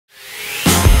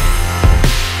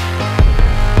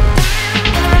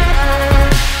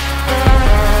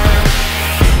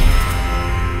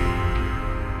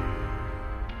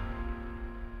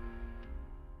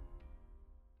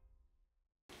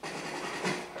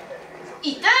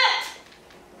Eat that!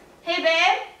 Hey,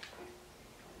 babe.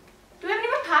 Do we have any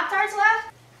more Pop-Tarts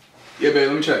left? Yeah, babe,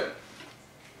 let me check.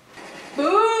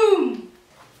 Boom!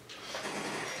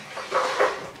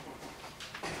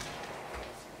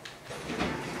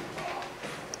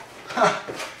 Ha!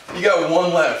 You got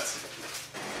one left.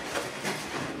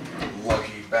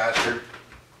 Lucky bastard.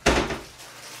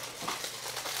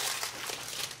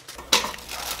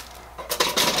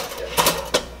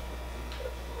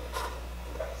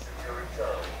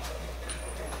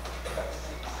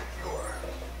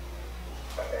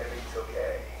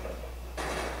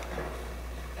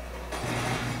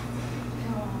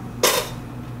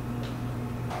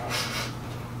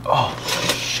 Oh,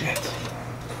 shit.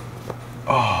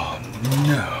 Oh,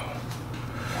 no.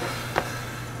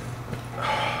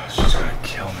 She's gonna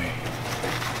kill me.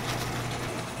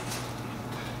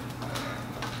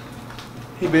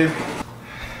 Hey, babe.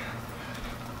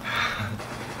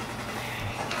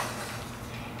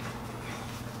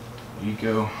 Here you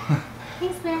go.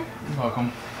 Thanks, babe. You're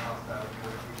welcome.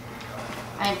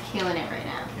 I'm killing it right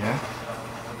now. Yeah?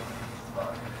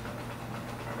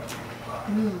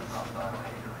 Mm.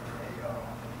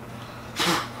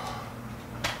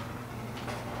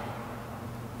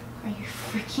 Are you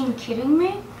freaking kidding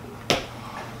me?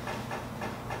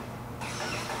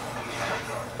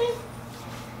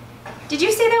 Did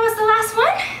you say that was the last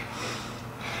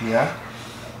one? Yeah?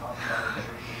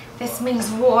 This means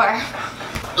war.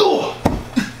 Oh!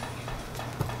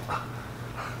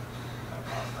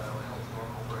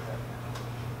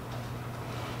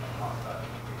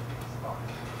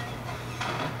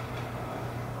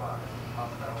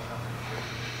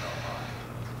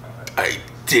 I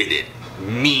didn't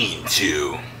mean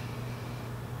to.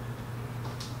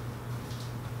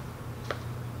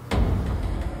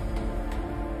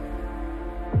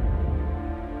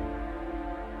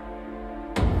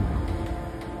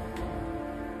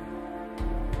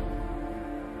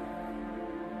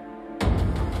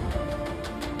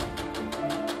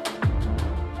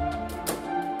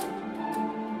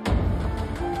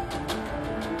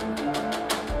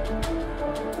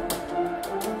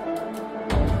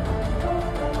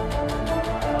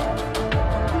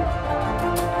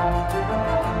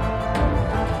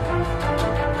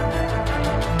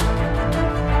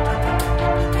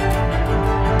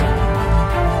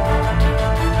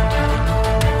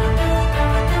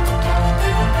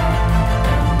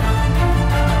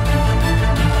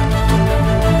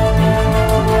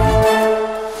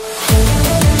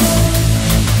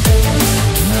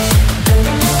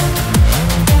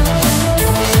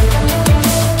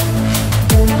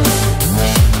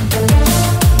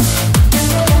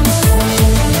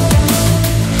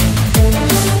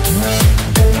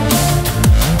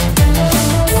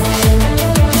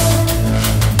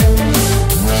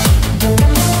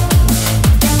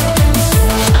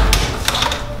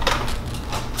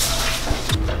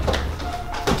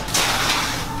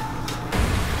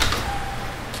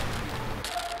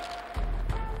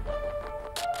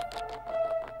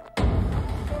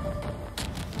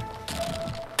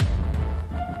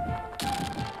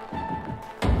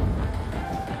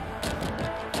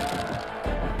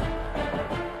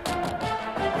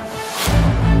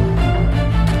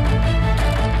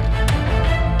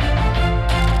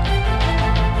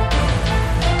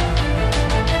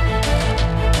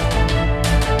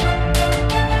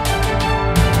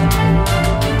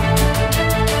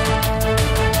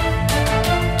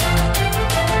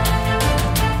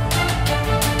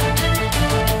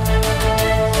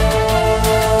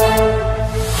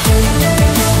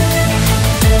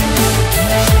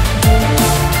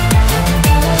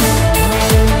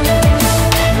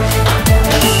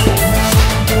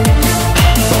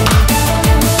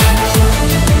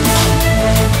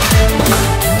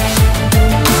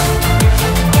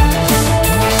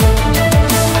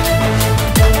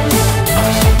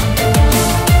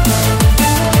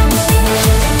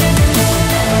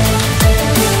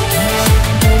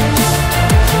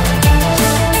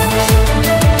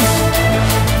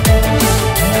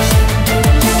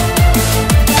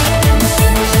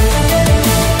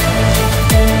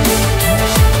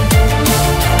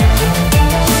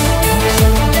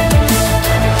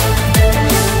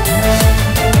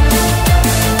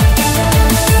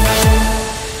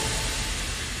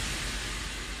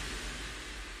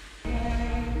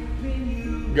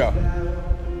 Go.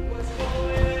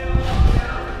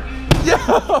 Yeah.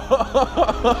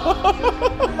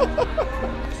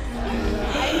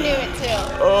 I knew it too.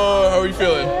 Oh, how are you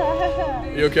feeling?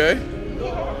 You okay?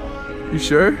 You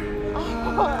sure?